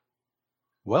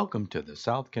Welcome to the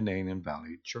South Canadian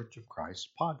Valley Church of Christ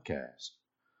podcast.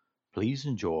 Please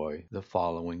enjoy the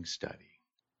following study.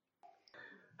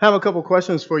 I have a couple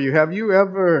questions for you. Have you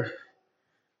ever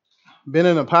been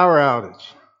in a power outage?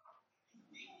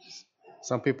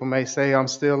 Some people may say I'm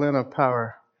still in a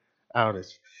power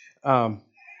outage. Um,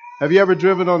 have you ever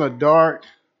driven on a dark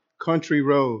country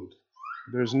road?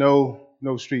 There's no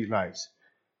street lights.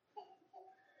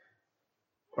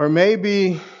 Or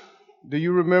maybe, do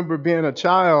you remember being a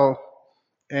child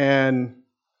and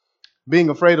being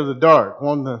afraid of the dark,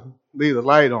 wanting to leave the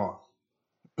light on?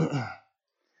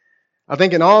 I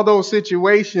think in all those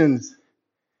situations,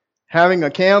 having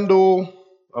a candle,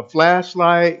 a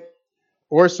flashlight,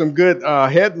 or some good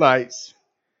headlights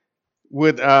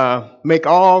would make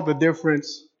all the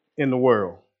difference in the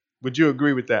world. Would you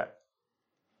agree with that?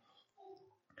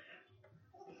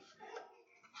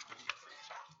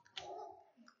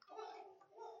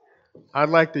 I'd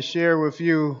like to share with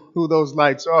you who those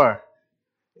lights are.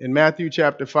 In Matthew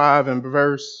chapter 5 and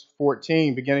verse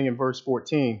 14, beginning in verse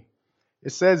 14,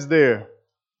 it says there,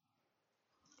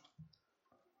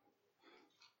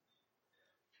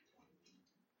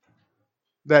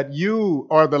 that you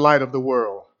are the light of the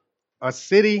world. A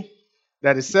city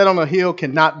that is set on a hill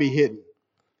cannot be hidden,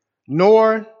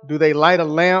 nor do they light a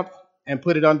lamp and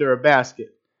put it under a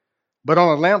basket, but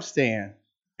on a lampstand,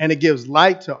 and it gives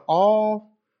light to all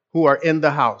who are in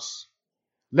the house.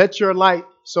 Let your light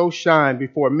so shine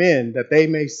before men that they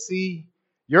may see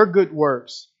your good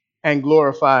works and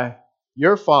glorify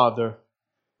your Father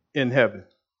in heaven.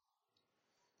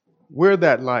 We're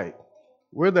that light.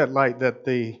 We're that light that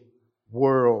the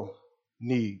world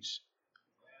needs.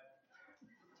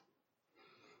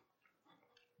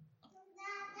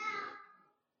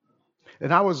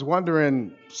 And I was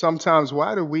wondering sometimes,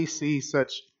 why do we see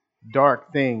such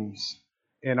dark things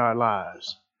in our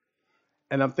lives?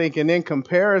 And I'm thinking, in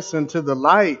comparison to the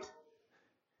light,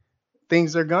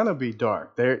 things are going to be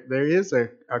dark. There is a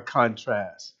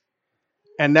contrast.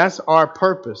 And that's our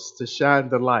purpose, to shine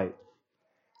the light.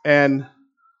 And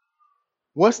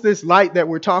what's this light that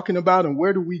we're talking about, and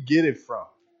where do we get it from?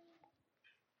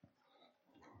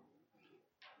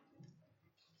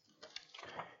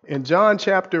 In John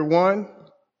chapter 1,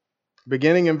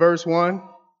 beginning in verse 1,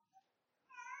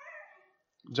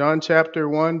 John chapter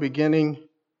 1, beginning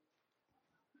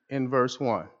in verse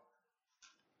 1.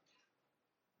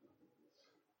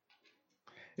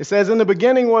 It says, "In the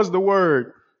beginning was the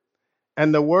Word,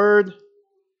 and the Word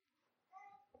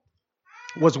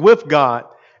was with God,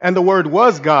 and the Word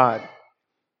was God.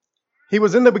 He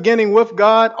was in the beginning with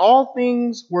God. All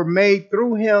things were made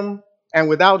through him, and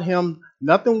without him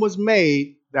nothing was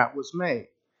made that was made.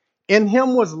 In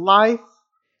him was life,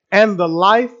 and the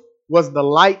life was the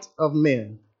light of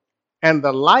men. And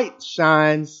the light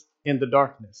shines in the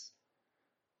darkness,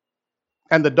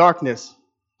 and the darkness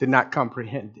did not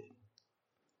comprehend it."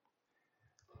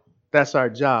 That's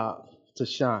our job, to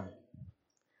shine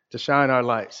our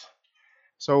lights.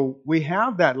 So we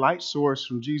have that light source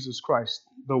from Jesus Christ,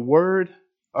 the Word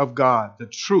of God, the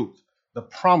truth, the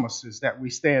promises that we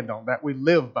stand on, that we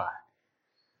live by.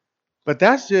 But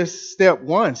that's just step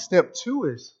one. Step two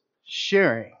is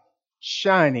sharing,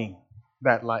 shining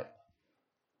that light.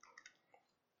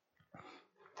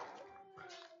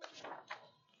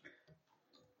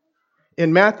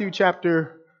 In Matthew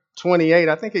chapter 28,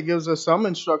 I think it gives us some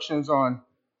instructions on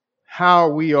how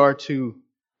we are to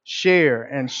share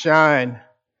and shine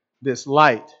this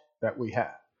light that we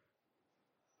have.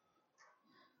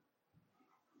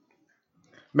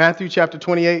 Matthew chapter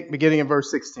 28, beginning in verse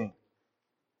 16.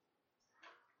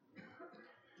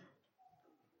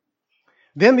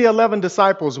 "Then the 11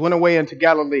 disciples went away into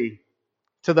Galilee,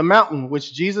 to the mountain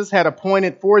which Jesus had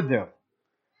appointed for them.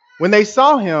 When they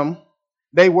saw him,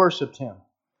 they worshipped him.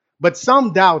 But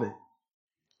some doubted.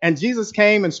 And Jesus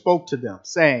came and spoke to them,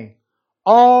 saying,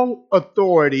 'All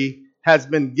authority has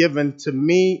been given to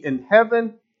me in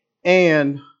heaven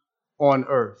and on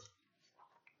earth.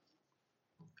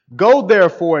 Go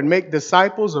therefore and make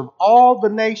disciples of all the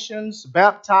nations,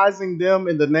 baptizing them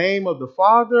in the name of the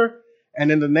Father and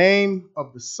in the name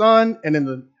of the Son and in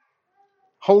the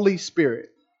Holy Spirit,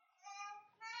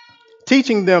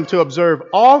 teaching them to observe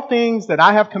all things that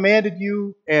I have commanded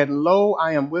you, and lo,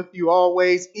 I am with you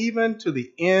always, even to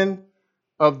the end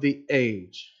of the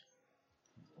age.'"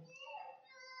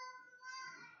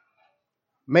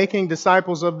 Making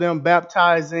disciples of them,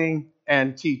 baptizing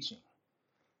and teaching.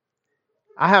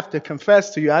 I have to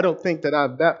confess to you, I don't think that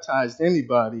I've baptized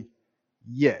anybody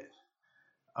yet.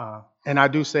 And I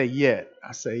do say yet.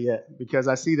 I say yet because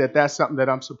I see that that's something that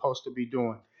I'm supposed to be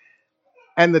doing.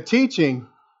 And the teaching,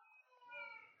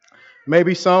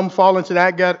 Maybe some fall into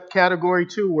that category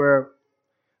too, where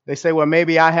they say, well,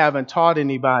 maybe I haven't taught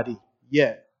anybody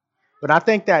yet. But I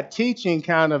think that teaching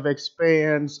kind of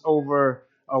expands over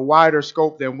a wider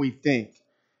scope than we think.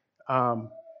 Um,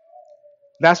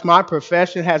 that's my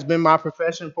profession, has been my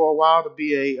profession for a while, to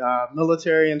be a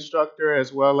military instructor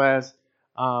as well as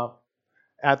uh,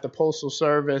 at the Postal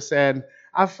Service. And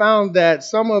I found that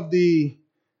some of the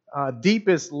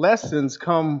deepest lessons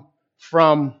come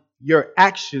from your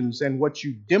actions and what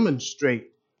you demonstrate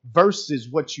versus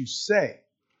what you say.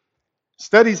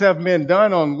 Studies have been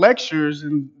done on lectures,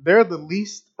 and they're the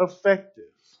least effective.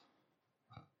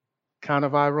 Kind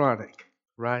of ironic,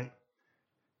 right?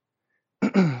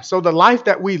 So the life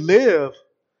that we live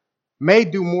may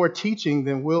do more teaching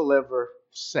than we'll ever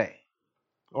say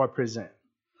or present.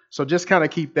 So just kind of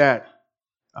keep that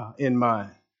in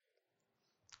mind.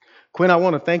 Quinn, I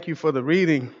want to thank you for the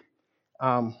reading.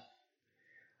 Um,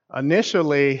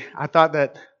 Initially, I thought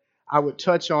that I would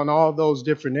touch on all those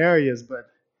different areas, but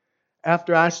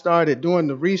after I started doing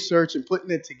the research and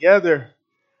putting it together,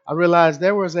 I realized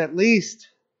there was at least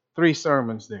 3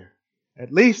 sermons there.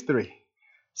 At least 3.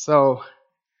 So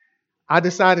I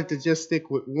decided to just stick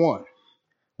with one.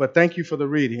 But thank you for the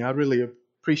reading. I really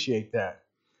appreciate that.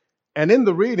 And in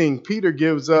the reading, Peter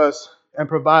gives us and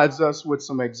provides us with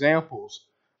some examples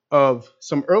of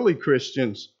some early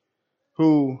Christians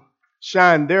who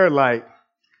shined their light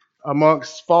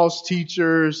amongst false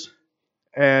teachers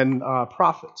and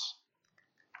prophets.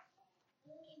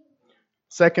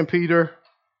 2 Peter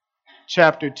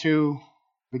chapter 2,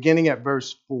 beginning at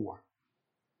verse 4.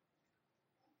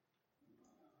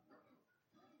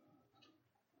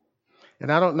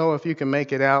 And I don't know if you can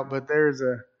make it out, but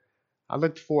I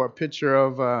looked for a picture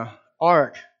of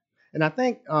Ark. And I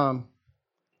think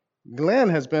Glenn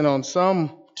has been on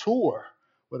some tour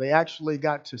where they actually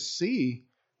got to see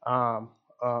a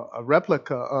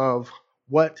replica of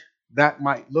what that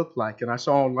might look like. And I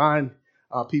saw online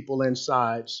people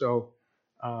inside. So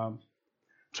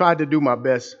tried to do my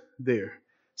best there.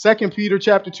 2 Peter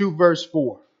chapter 2, verse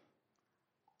 4.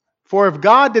 For if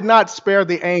God did not spare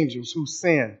the angels who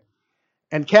sinned,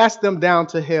 and cast them down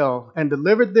to hell, and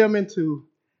delivered them into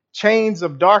chains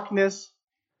of darkness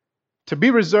to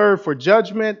be reserved for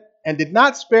judgment, and did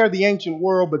not spare the ancient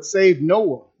world, but saved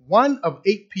Noah, one of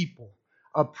 8 people,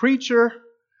 a preacher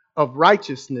of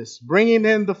righteousness, bringing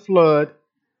in the flood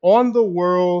on the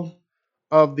world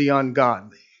of the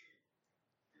ungodly.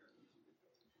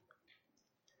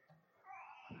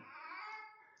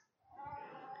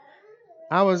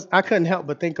 I couldn't help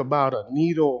but think about a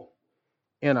needle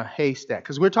in a haystack,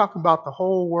 because we're talking about the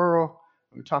whole world.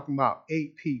 We're talking about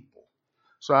 8 people.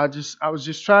 So I was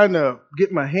just trying to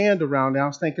get my hand around it. I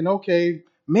was thinking, okay,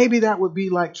 maybe that would be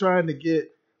like trying to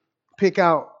pick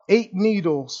out 8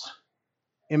 needles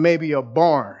in maybe a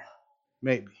barn,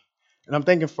 maybe. And I'm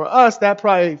thinking for us,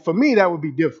 for me, that would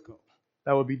be difficult.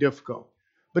 That would be difficult.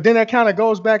 But then that kind of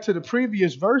goes back to the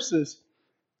previous verses.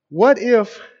 What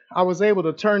if I was able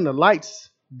to turn the lights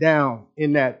down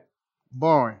in that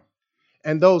barn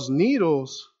and those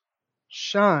needles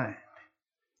shine?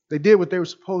 They did what they were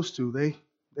supposed to. They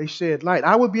shed light.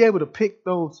 I would be able to pick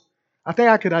those. I think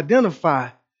I could identify.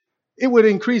 It would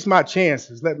increase my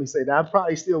chances. Let me say that. I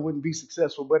probably still wouldn't be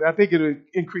successful, but I think it would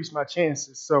increase my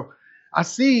chances. So I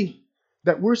see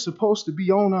that we're supposed to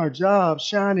be on our job,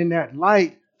 shining that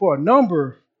light for a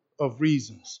number of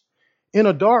reasons. In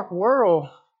a dark world,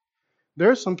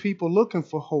 there's some people looking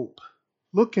for hope,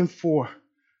 looking for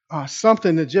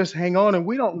something to just hang on. And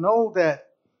we don't know that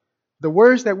the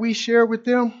words that we share with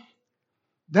them,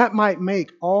 that might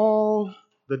make all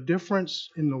the difference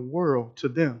in the world to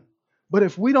them. But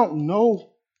if we don't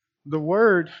know the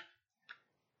word,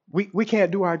 we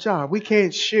can't do our job. We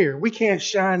can't share. We can't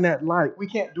shine that light. We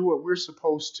can't do what we're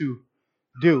supposed to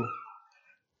do.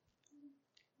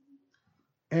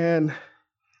 And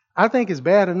I think it's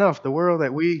bad enough, the world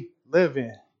that we live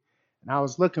in. And I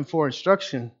was looking for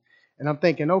instruction, and I'm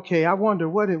thinking, okay, I wonder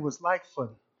what it was like for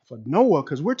Noah,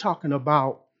 because we're talking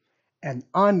about an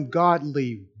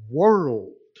ungodly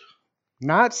world.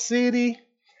 Not city,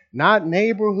 not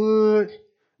neighborhood,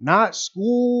 not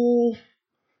school,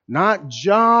 not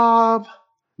job,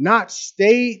 not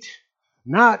state,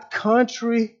 not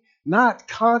country, not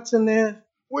continent.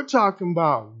 We're talking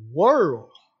about world.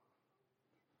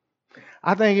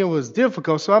 I think it was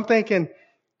difficult. So I'm thinking,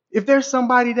 if there's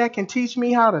somebody that can teach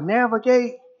me how to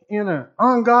navigate in an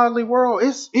ungodly world,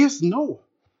 it's Noah.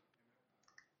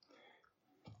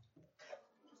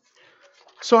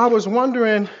 So I was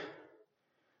wondering,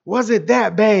 was it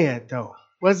that bad though?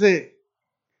 Was it?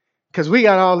 Because we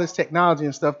got all this technology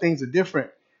and stuff, things are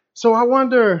different. So I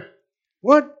wonder,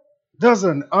 what does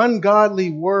an ungodly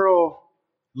world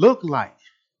look like?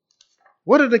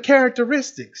 What are the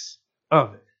characteristics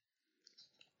of it?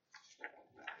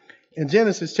 In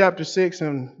Genesis chapter 6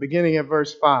 and beginning at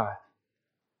verse 5,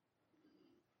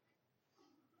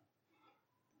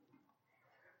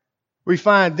 we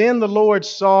find, then the Lord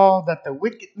saw that the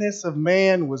wickedness of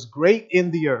man was great in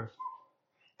the earth,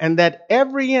 and that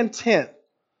every intent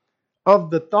of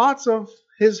the thoughts of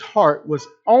his heart was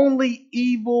only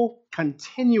evil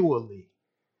continually.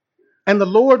 And the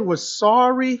Lord was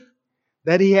sorry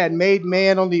that he had made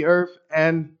man on the earth,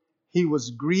 and he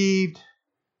was grieved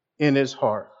in his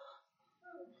heart.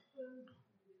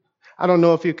 I don't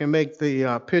know if you can make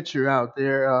the picture out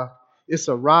there. It's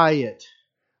a riot,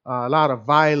 a lot of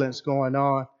violence going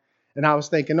on. And I was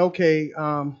thinking, okay,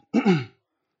 turned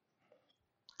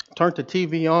the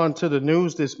TV on to the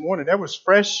news this morning. There was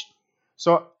fresh,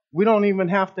 so we don't even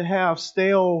have to have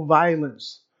stale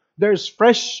violence. There's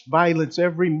fresh violence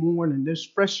every morning. There's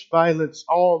fresh violence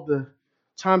all the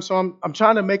time. So I'm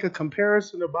trying to make a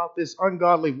comparison about this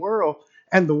ungodly world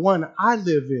and the one I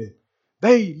live in.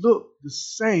 They look the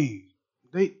same.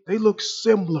 They look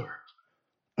similar.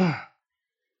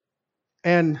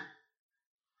 And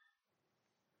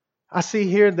I see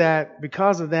here that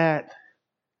because of that,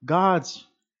 God's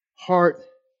heart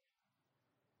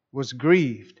was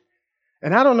grieved.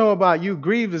 And I don't know about you,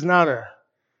 grieved is not a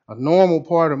normal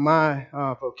part of my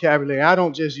vocabulary. I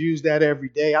don't just use that every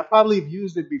day. I probably have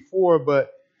used it before,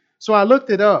 but so I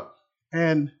looked it up.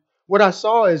 And what I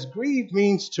saw is grieved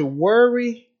means to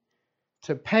worry,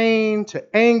 to pain, to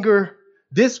anger,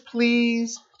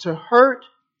 displease, to hurt,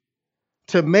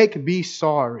 to make be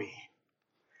sorry.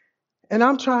 And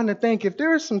I'm trying to think, if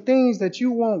there are some things that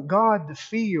you want God to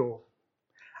feel,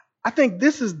 I think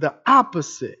this is the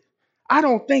opposite. I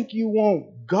don't think you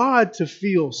want God to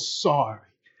feel sorry.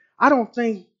 I don't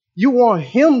think you want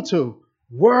him to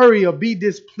worry or be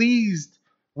displeased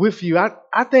with you.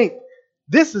 I think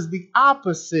this is the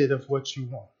opposite of what you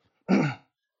want.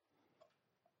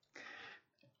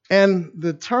 And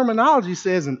the terminology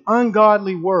says an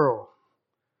ungodly world.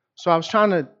 So I was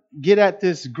trying to get at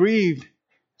this grieved.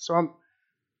 So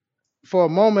for a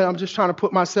moment, I'm just trying to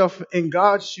put myself in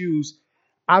God's shoes.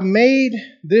 I made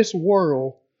this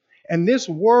world, and this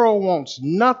world wants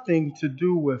nothing to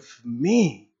do with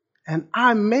me. And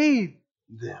I made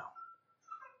them.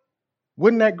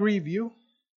 Wouldn't that grieve you?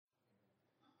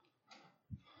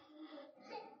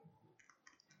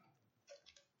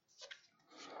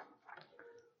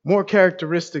 More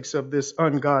characteristics of this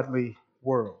ungodly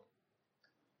world.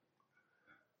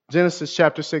 Genesis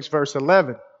chapter 6, verse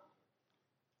 11.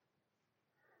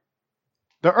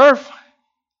 The earth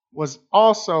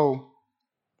also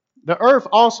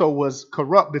was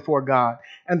corrupt before God,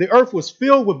 and the earth was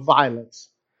filled with violence.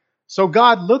 So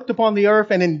God looked upon the earth,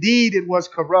 and indeed it was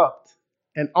corrupt,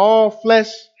 and all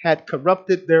flesh had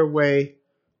corrupted their way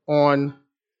on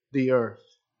the earth.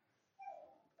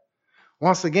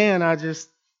 Once again, I just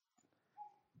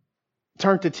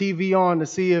turned the TV on to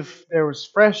see if there was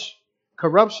fresh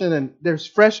corruption, and there's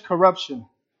fresh corruption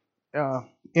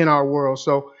in our world.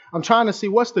 So I'm trying to see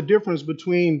what's the difference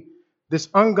between this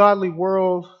ungodly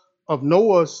world of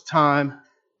Noah's time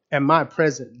and my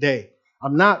present day.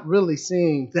 I'm not really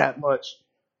seeing that much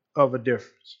of a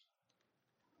difference.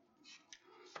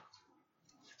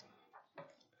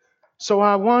 So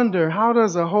I wonder, how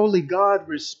does a holy God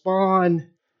respond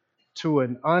to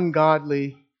an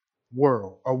ungodly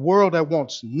world, a world that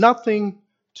wants nothing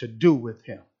to do with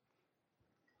him?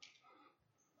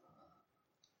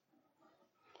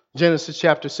 Genesis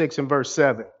chapter 6 and verse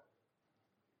 7.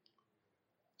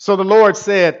 So the Lord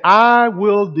said, I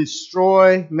will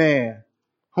destroy man,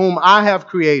 whom I have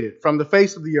created from the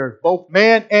face of the earth, both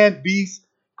man and beast,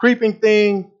 creeping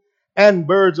thing, and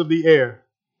birds of the air.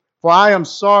 For I am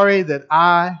sorry that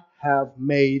I have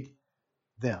made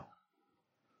them.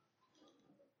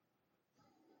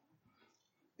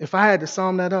 If I had to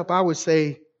sum that up, I would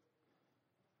say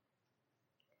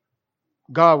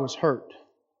God was hurt.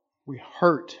 We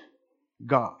hurt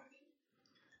God.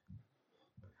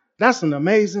 That's an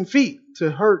amazing feat,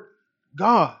 to hurt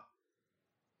God.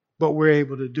 But we're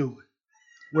able to do it.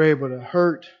 We're able to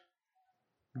hurt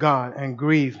God and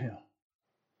grieve him.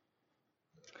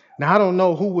 Now, I don't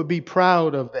know who would be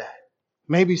proud of that.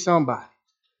 Maybe somebody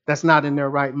that's not in their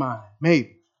right mind.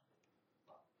 Maybe.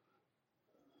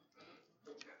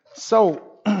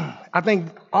 So I think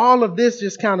all of this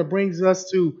just kind of brings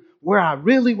us to where I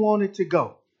really wanted to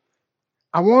go.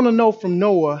 I want to know from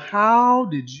Noah, how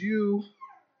did you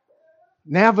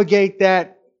navigate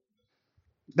that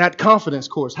confidence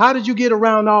course? How did you get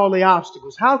around all the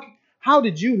obstacles? How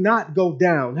did you not go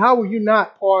down? How were you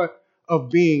not part of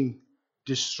being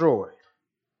destroyed?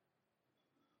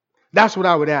 That's what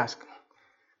I would ask him.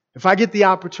 If I get the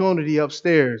opportunity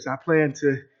upstairs, I plan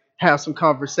to have some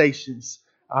conversations,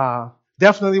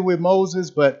 definitely with Moses,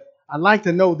 but I'd like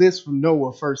to know this from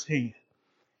Noah firsthand.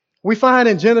 We find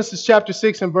in Genesis chapter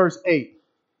 6 and verse 8,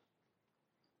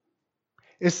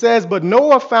 it says, "But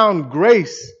Noah found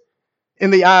grace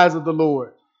in the eyes of the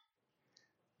Lord."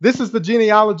 This is the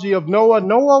genealogy of Noah.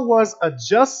 Noah was a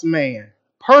just man,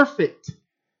 perfect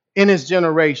in his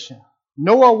generation.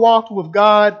 Noah walked with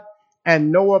God,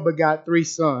 and Noah begot 3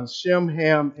 sons, Shem,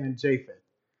 Ham, and Japheth.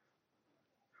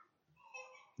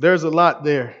 There's a lot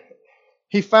there.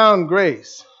 He found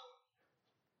grace.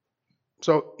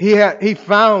 So he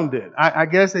found it. I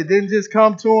guess it didn't just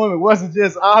come to him. It wasn't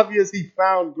just obvious. He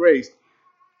found grace.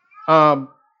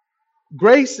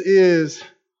 Grace is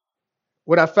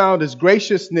what I found is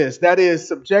graciousness. That is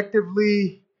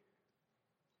subjectively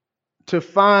to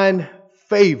find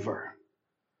favor.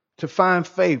 To find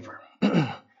favor.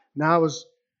 Now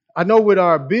I know with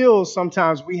our bills,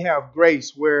 sometimes we have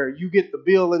grace where you get the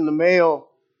bill in the mail,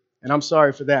 and I'm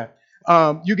sorry for that.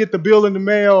 You get the bill in the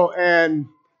mail, and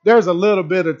there's a little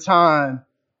bit of time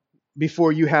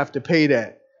before you have to pay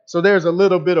that. So there's a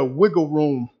little bit of wiggle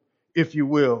room, if you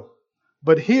will.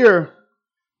 But here,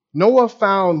 Noah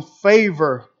found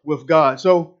favor with God.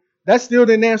 So that still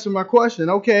didn't answer my question.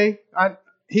 Okay,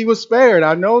 he was spared.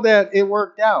 I know that it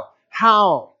worked out.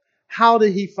 How? How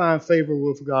did he find favor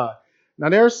with God? Now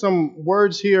there's some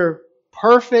words here,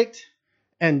 perfect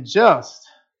and just.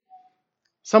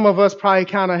 Some of us probably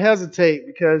kind of hesitate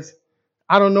because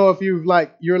I don't know if you're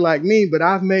like me, but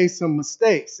I've made some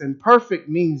mistakes. And perfect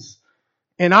means,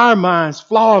 in our minds,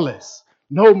 flawless,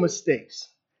 no mistakes,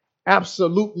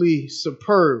 absolutely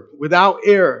superb, without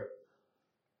error.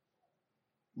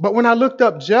 But when I looked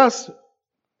up just,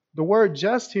 the word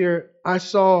just here, I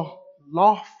saw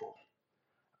lawful.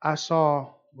 I saw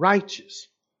righteous.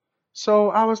 So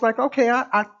I was like, okay,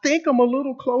 I think I'm a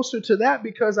little closer to that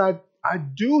because I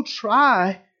do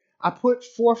try. I put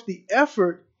forth the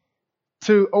effort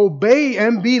to obey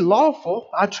and be lawful.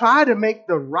 I try to make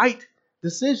the right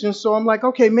decision. So I'm like,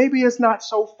 okay, maybe it's not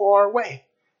so far away.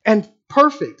 And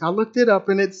perfect. I looked it up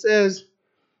and it says,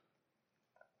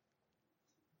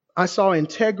 I saw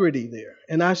integrity there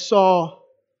and I saw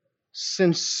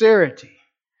sincerity.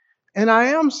 And I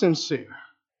am sincere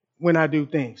when I do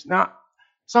things. Now,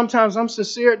 sometimes I'm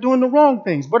sincere at doing the wrong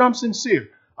things, but I'm sincere.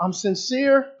 I'm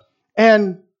sincere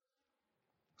and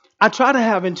I try to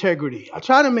have integrity. I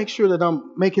try to make sure that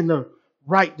I'm making the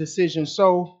right decision.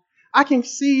 So I can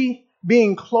see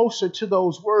being closer to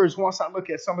those words once I look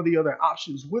at some of the other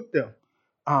options with them.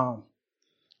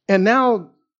 And now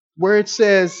where it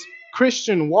says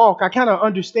Christian walk, I kind of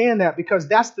understand that because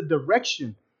that's the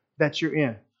direction that you're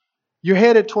in. You're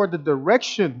headed toward the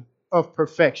direction of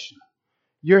perfection.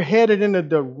 You're headed in the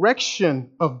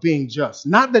direction of being just.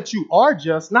 Not that you are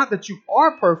just, not that you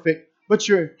are perfect, but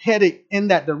you're headed in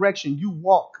that direction. You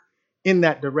walk in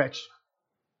that direction.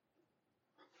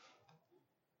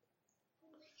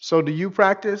 So do you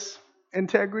practice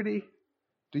integrity?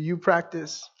 Do you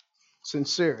practice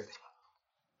sincerity?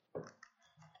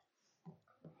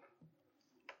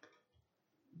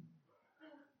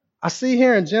 I see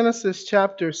here in Genesis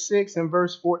chapter 6 and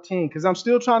verse 14, because I'm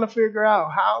still trying to figure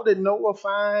out how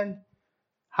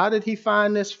did he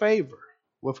find this favor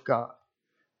with God?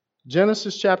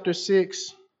 Genesis chapter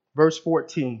 6, verse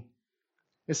 14.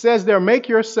 It says there, make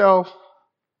yourself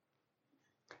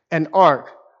an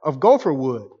ark of gopher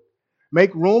wood.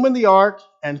 Make room in the ark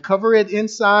and cover it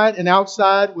inside and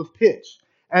outside with pitch.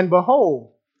 And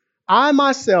behold, I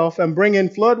myself am bringing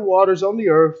flood waters on the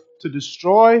earth to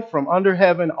destroy from under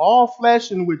heaven all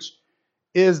flesh in which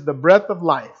is the breath of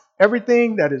life.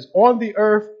 Everything that is on the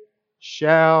earth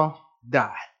shall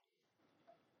die.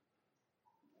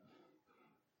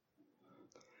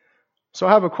 So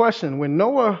I have a question. When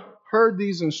Noah heard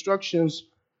these instructions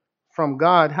from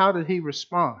God, how did he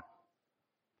respond?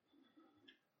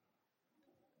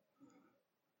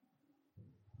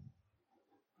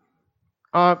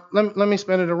 Let me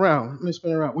spin it around.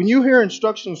 When you hear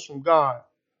instructions from God,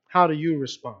 how do you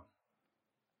respond?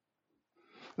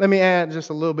 Let me add just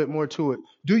a little bit more to it.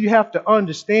 Do you have to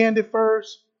understand it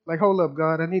first? Like, hold up,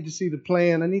 God, I need to see the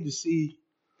plan. I need to see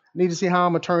how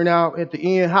I'm gonna turn out at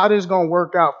the end. How this is gonna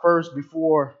work out first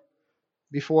before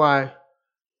I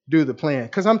do the plan.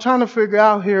 Because I'm trying to figure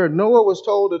out here, Noah was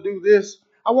told to do this.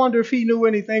 I wonder if he knew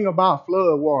anything about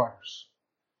flood waters.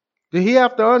 Did he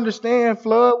have to understand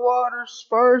flood waters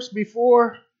first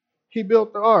before he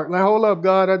built the ark? Like, hold up,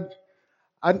 God,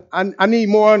 I need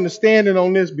more understanding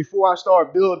on this before I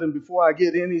start building, before I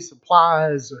get any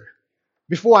supplies.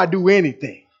 before I do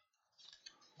anything?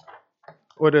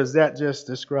 Or does that just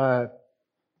describe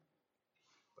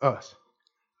us?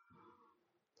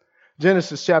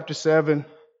 Genesis chapter 7,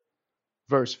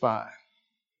 verse 5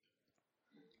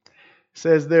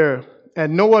 says there,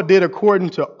 and Noah did according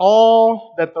to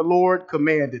all that the Lord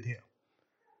commanded him.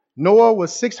 Noah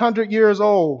was 600 years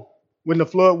old when the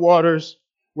flood waters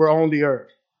were on the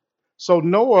earth. So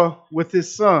Noah, with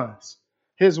his sons,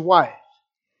 his wife,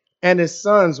 and his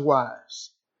sons'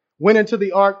 wives, went into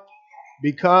the ark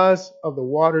because of the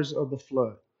waters of the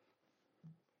flood.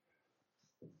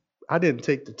 I didn't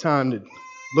take the time to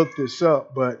look this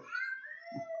up, but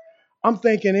I'm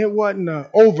thinking it wasn't an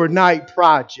overnight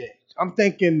project. I'm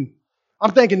thinking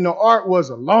the ark was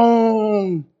a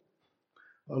long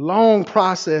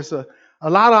process, a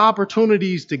lot of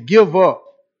opportunities to give up,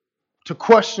 to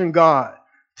question God,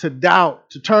 to doubt,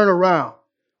 to turn around,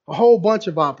 a whole bunch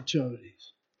of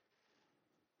opportunities.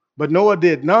 But Noah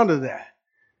did none of that.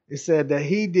 It said that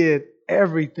he did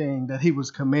everything that he was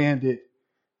commanded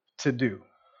to do.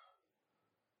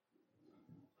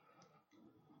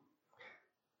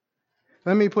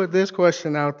 Let me put this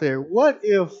question out there. What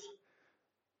if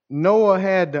Noah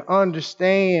had to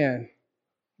understand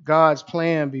God's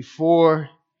plan before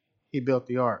he built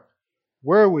the ark?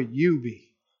 Where would you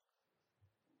be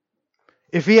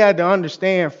if he had to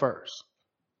understand first?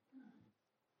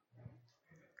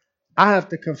 I have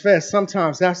to confess,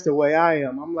 sometimes that's the way I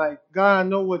am. I'm like, God, I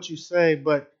know what you say,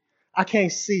 but I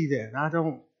can't see that. I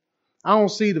don't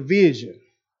see the vision.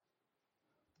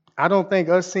 I don't think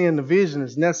us seeing the vision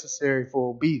is necessary for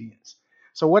obedience.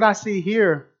 So what I see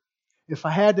here, if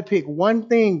I had to pick one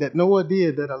thing that Noah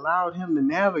did that allowed him to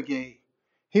navigate,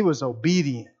 he was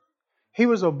obedient. He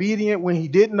was obedient when he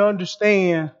didn't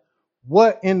understand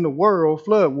what in the world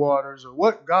floodwaters or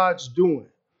what God's doing.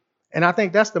 And I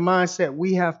think that's the mindset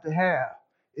we have to have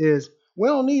is we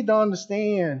don't need to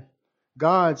understand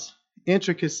God's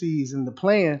intricacies in the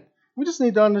plan. We just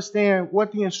need to understand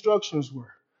what the instructions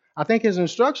were. I think his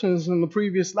instructions in the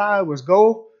previous slide was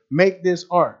go make this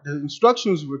ark. The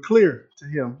instructions were clear to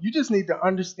him. You just need to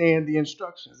understand the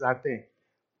instructions, I think.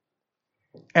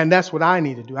 And that's what I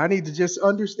need to do. I need to just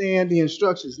understand the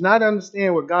instructions, not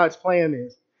understand what God's plan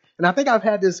is. And I think I've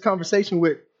had this conversation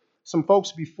with some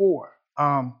folks before.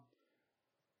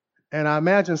 And I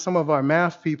imagine some of our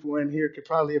math people in here could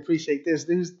probably appreciate this.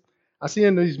 I see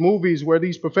in these movies where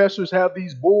these professors have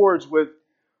these boards with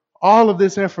all of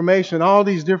this information, all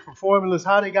these different formulas,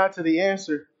 how they got to the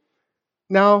answer.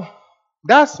 Now,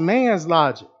 that's man's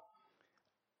logic.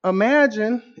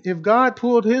 Imagine if God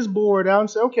pulled his board out and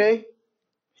said, okay,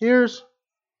 here's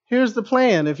the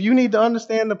plan. If you need to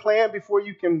understand the plan before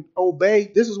you can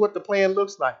obey, this is what the plan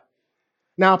looks like.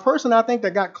 Now, a person I think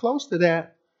that got close to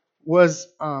that was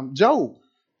Job.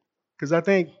 Because I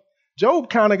think Job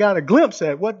kind of got a glimpse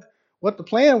at what the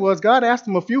plan was. God asked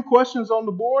him a few questions on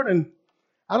the board, and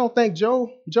I don't think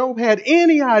Job had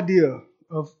any idea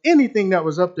of anything that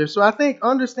was up there. So I think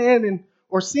understanding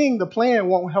or seeing the plan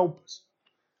won't help us.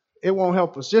 It won't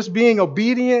help us. Just being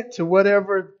obedient to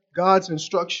whatever God's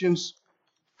instructions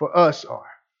for us are.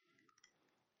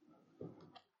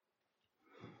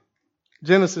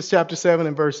 Genesis chapter 7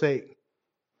 and verse 8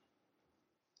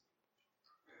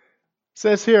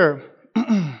 says here,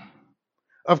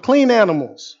 of clean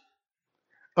animals,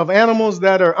 of animals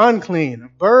that are unclean,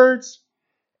 of birds,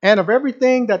 and of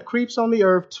everything that creeps on the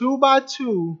earth, 2 by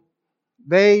 2,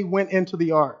 they went into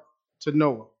the ark to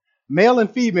Noah, male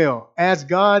and female, as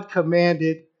God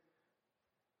commanded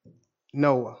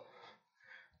Noah.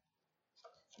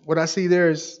 What I see there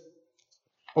is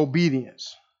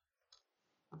obedience.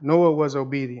 Noah was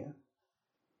obedient.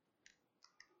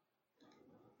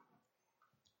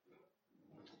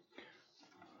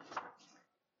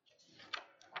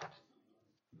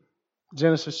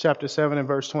 Genesis chapter 7 and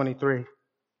verse 23.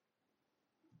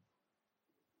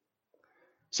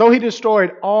 So he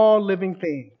destroyed all living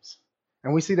things.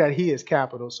 And we see that he is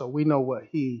capital, so we know what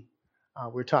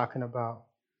we're talking about.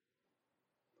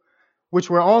 Which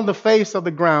were on the face of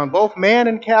the ground, both man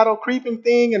and cattle, creeping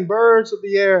thing and birds of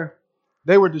the air,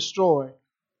 they were destroyed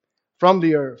from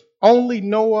the earth. Only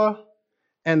Noah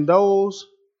and those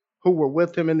who were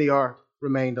with him in the ark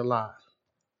remained alive.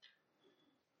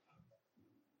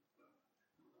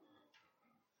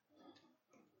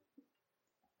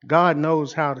 God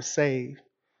knows how to save,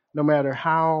 no matter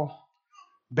how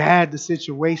bad the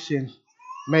situation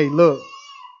may look.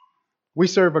 We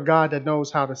serve a God that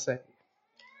knows how to save.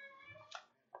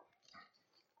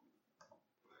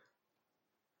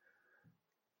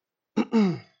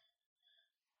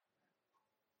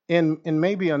 In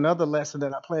maybe another lesson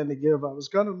that I plan to give, I was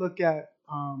going to look at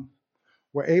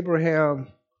where Abraham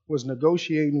was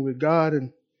negotiating with God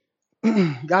and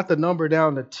got the number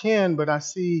down to 10, but I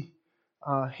see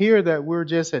here that we're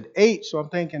just at 8. So I'm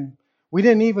thinking we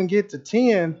didn't even get to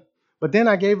 10. But then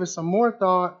I gave it some more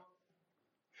thought.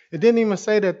 It didn't even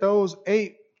say that those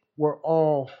 8 were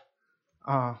all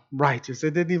righteous.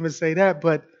 It didn't even say that,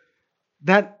 but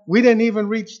that we didn't even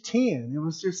reach 10. It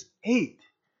was just 8.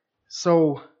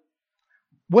 So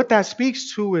what that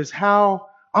speaks to is how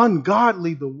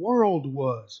ungodly the world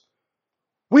was.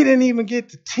 We didn't even get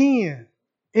to 10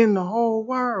 in the whole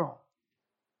world.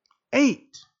 8.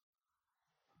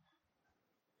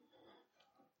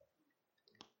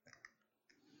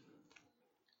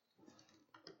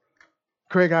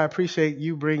 Craig, I appreciate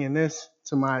you bringing this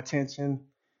to my attention,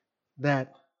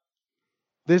 that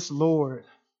this Lord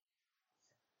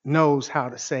knows how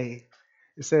to save.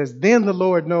 It says, then the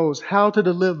Lord knows how to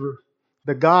deliver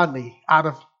the godly out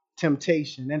of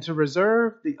temptation and to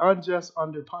reserve the unjust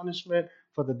under punishment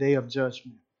for the day of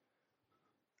judgment.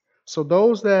 So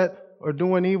those that are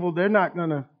doing evil, they're not going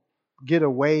to get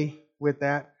away with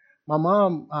that. My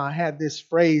mom had this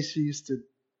phrase she used to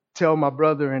tell my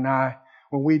brother and I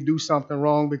when we do something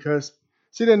wrong, because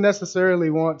she didn't necessarily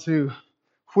want to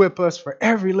whip us for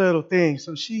every little thing.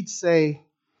 So she'd say,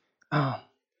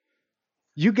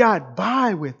 you got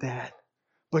by with that,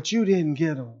 but you didn't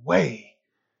get away.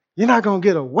 You're not going to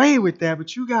get away with that,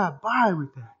 but you got by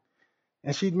with that.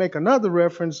 And she'd make another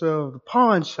reference of the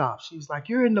pawn shop. She's like,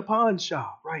 you're in the pawn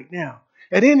shop right now.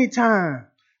 At any time,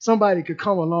 somebody could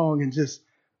come along and just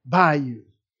buy you,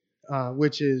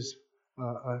 which is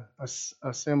a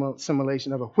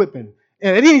simulation of a whipping.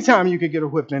 And at any time, you could get a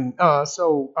whipping. Those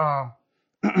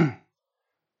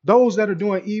that are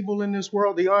doing evil in this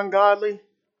world, the ungodly,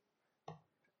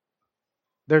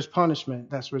 there's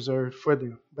punishment that's reserved for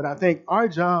them. But I think our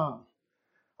job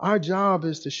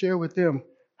is to share with them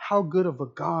how good of a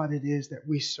God it is that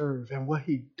we serve and what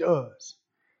he does,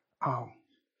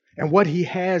 and what he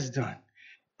has done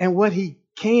and what he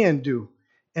can do,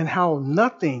 and how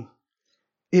nothing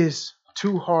is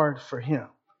too hard for him.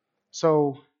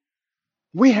 So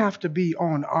we have to be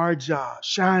on our job,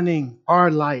 shining our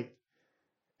light.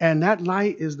 And that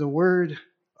light is the word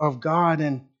of God.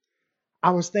 And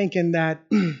I was thinking that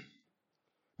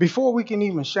before we can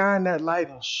even shine that light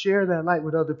and share that light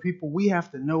with other people, we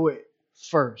have to know it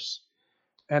first.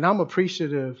 And I'm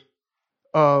appreciative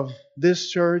of this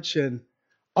church and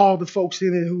all the folks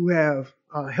in it who have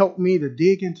helped me to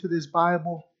dig into this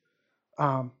Bible,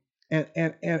 and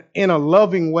in a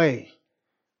loving way.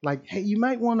 Like, hey, you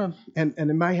might want to, and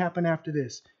it might happen after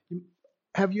this.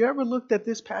 Have you ever looked at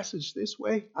this passage this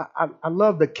way? I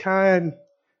love the kind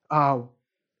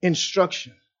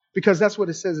instruction, because that's what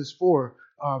it says is for,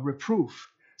 reproof,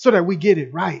 so that we get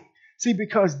it right. See,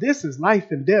 because this is life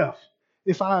and death.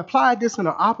 If I applied this in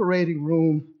an operating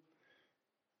room,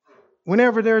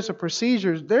 whenever there's a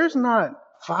procedure, there's not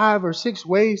 5 or 6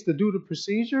 ways to do the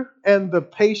procedure and the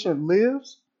patient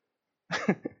lives.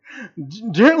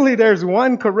 Generally, there's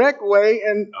one correct way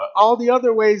and all the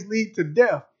other ways lead to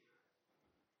death.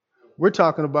 We're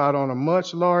talking about on a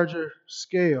much larger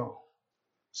scale.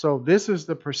 So this is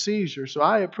the procedure. So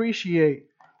I appreciate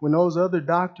when those other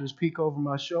doctors peek over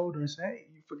my shoulder and say, hey,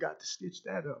 you forgot to stitch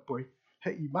that up. Or,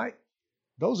 hey, you might.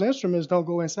 Those instruments don't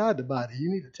go inside the body.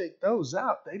 You need to take those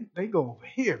out. They go over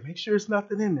here. Make sure there's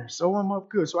nothing in there. Sew them up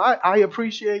good. So I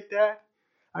appreciate that.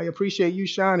 I appreciate you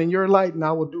shining your light, and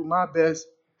I will do my best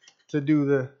to do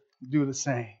the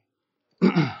same.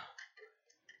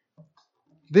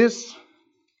 This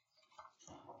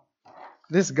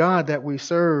God that we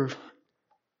serve,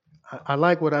 I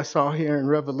like what I saw here in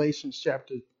Revelation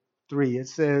chapter 3. It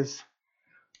says,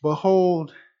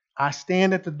 behold, I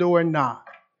stand at the door and knock.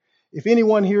 If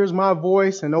anyone hears my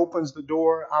voice and opens the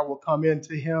door, I will come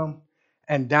into him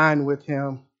and dine with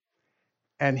him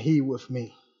and he with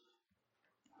me.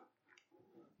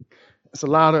 It's a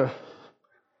lot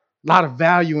of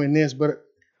value in this, but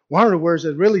one of the words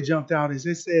that really jumped out is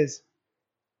it says,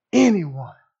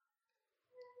 anyone.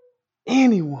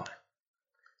 Anyone.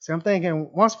 See, I'm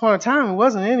thinking once upon a time, it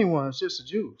wasn't anyone. It's just the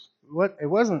Jews. It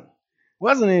wasn't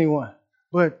anyone.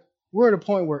 But we're at a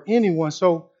point where anyone.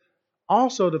 So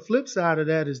also the flip side of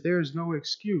that is there is no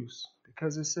excuse,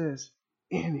 because it says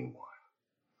anyone.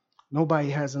 Nobody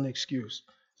has an excuse.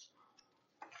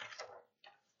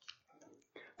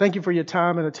 Thank you for your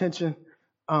time and attention.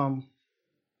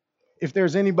 If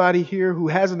there's anybody here who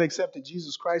hasn't accepted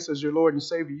Jesus Christ as your Lord and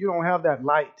Savior, you don't have that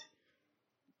light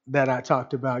that I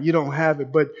talked about. You don't have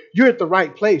it, but you're at the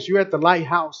right place. You're at the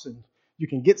lighthouse, and you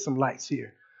can get some lights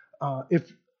here.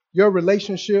 If your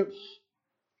relationship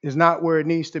is not where it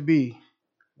needs to be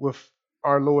with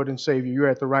our Lord and Savior, you're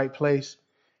at the right place.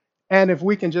 And if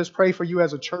we can just pray for you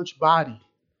as a church body.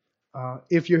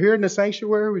 If you're here in the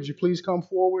sanctuary, would you please come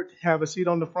forward, have a seat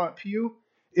on the front pew?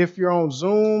 If you're on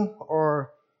Zoom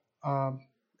or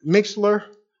Mixler,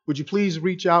 would you please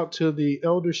reach out to the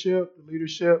eldership, the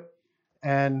leadership,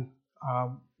 and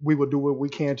we will do what we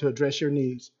can to address your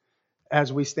needs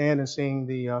as we stand and sing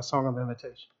the song of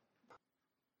invitation.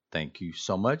 Thank you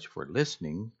so much for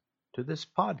listening to this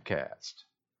podcast.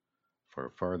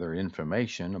 For further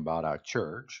information about our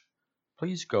church,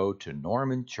 please go to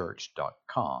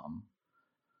normanchurch.com,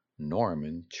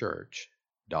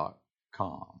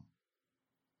 normanchurch.com.